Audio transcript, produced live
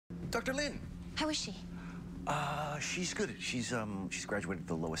Dr. Lynn. How is she? She's good. She's graduated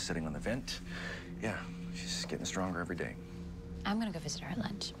the lowest setting on the vent. Yeah, she's getting stronger every day. I'm gonna go visit her at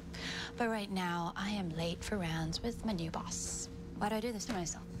lunch. But right now, I am late for rounds with my new boss. Why do I do this to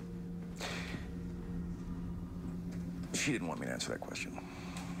myself? She didn't want me to answer that question.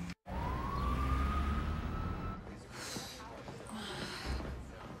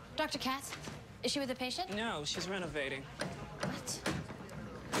 Dr. Katz, is she with the patient? No, she's renovating. What?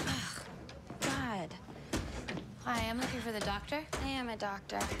 Ugh, God. Hi, I'm looking for the doctor. I am a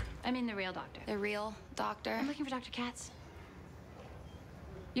doctor. I mean the real doctor. The real doctor? I'm looking for Dr. Katz.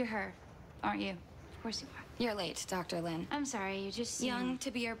 You're her, aren't you? Of course you are. You're late, Dr. Lynn. I'm sorry, you just seem... Young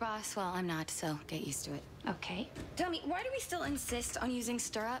to be your boss? Well, I'm not, so get used to it. Okay. Tell me, why do we still insist on using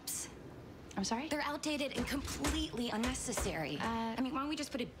stirrups? I'm sorry? They're outdated and completely unnecessary. I mean, why don't we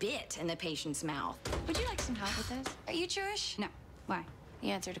just put a bit in the patient's mouth? Would you like some help with this? Are you Jewish? No. Why?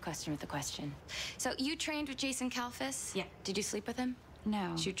 You answered a question with a question. So you trained with Jason Kalfas? Yeah. Did you sleep with him?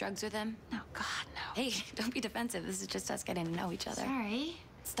 No. Shoot drugs with him? No, God, no. Hey, don't be defensive. This is just us getting to know each other. Sorry.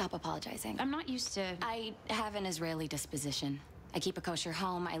 Stop apologizing. I'm not used to... I have an Israeli disposition. I keep a kosher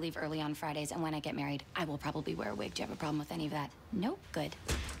home, I leave early on Fridays, and when I get married, I will probably wear a wig. Do you have a problem with any of that? Nope. Good.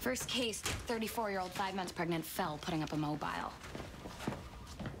 First case, 34-year-old, 5 months pregnant, fell putting up a mobile.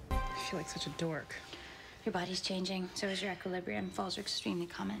 I feel like such a dork. Your body's changing, so is your equilibrium. Falls are extremely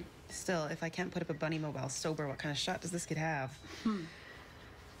common. Still, if I can't put up a bunny mobile sober, what kind of shot does this kid have?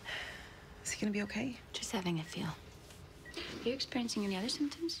 Is he gonna be okay? Just having a feel. Are you experiencing any other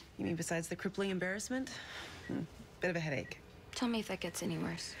symptoms? You mean besides the crippling embarrassment? Bit of a headache. Tell me if that gets any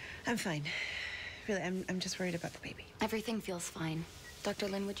worse. I'm fine. Really, I'm just worried about the baby. Everything feels fine. Dr.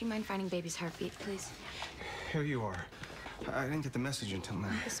 Lynn, would you mind finding baby's heartbeat, please? Here you are. I didn't get the message until now.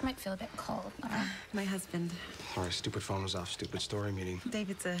 This might feel a bit cold. My husband. Sorry, stupid phone was off, stupid story meeting.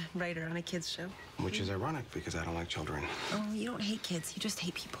 David's a writer on a kids show. Which is ironic because I don't like children. Oh, you don't hate kids. You just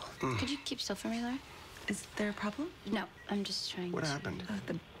hate people. Could you keep still for me, Laura? Is there a problem? No, I'm just trying What to... happened?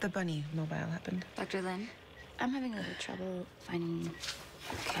 The bunny mobile happened. Dr. Lynn? I'm having a little trouble finding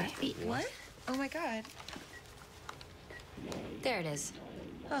heartbeat. What? Oh, my God. There it is.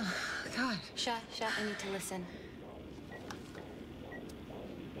 Oh, God. Shut, I need to listen.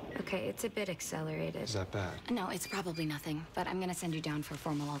 Okay, it's a bit accelerated. Is that bad? No, it's probably nothing, but I'm gonna send you down for a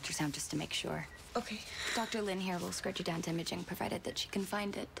formal ultrasound just to make sure. Okay. Dr. Lynn here will escort you down to imaging, provided that she can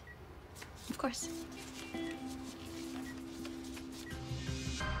find it. Of course.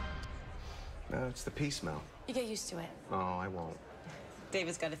 No, it's the pee smell. You get used to it. Oh, I won't.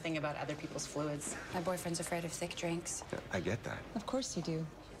 David's got a thing about other people's fluids. My boyfriend's afraid of thick drinks. Yeah, I get that. Of course you do.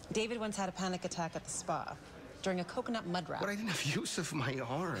 David once had a panic attack at the spa during a coconut mud wrap. But I didn't have use of my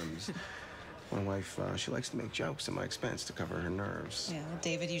arms. My wife, she likes to make jokes at my expense to cover her nerves. Yeah, well,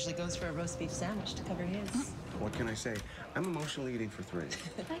 David usually goes for a roast beef sandwich to cover his. What can I say? I'm emotionally eating for 3.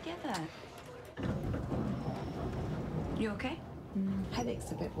 I get that. You okay?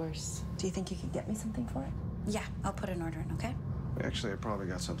 Headache's a bit worse. Do you think you could get me something for it? Yeah, I'll put an order in, okay? Actually, I probably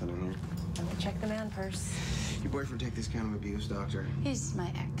got something in here. I'm gonna check the man purse. Your boyfriend take this kind of abuse, doctor? He's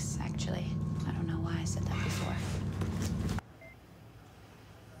my ex, actually. I don't know why I said that before.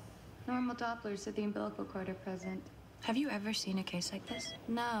 Normal Dopplers at the umbilical cord are present. Have you ever seen a case like this?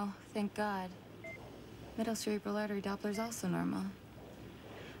 No, thank God. Middle cerebral artery Doppler's also normal.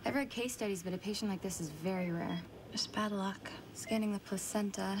 I've read case studies, but a patient like this is very rare. Just bad luck. Scanning the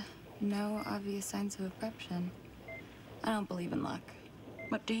placenta, no obvious signs of abruption. I don't believe in luck.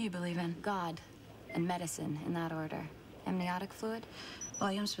 What do you believe in? God and medicine in that order. Amniotic fluid?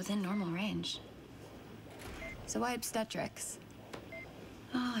 Volumes within normal range. So why obstetrics?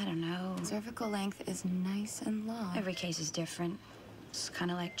 Oh, I don't know. Cervical length is nice and long. Every case is different. It's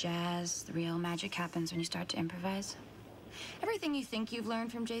kind of like jazz. The real magic happens when you start to improvise. Everything you think you've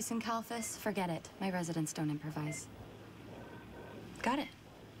learned from Jason Kalfas, forget it. My residents don't improvise. Got it.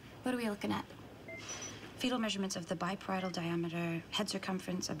 What are we looking at? Fetal measurements of the biparietal diameter, head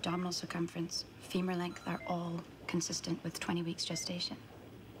circumference, abdominal circumference, femur length are all consistent with 20 weeks gestation.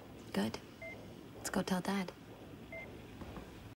 Good. Let's go tell Dad.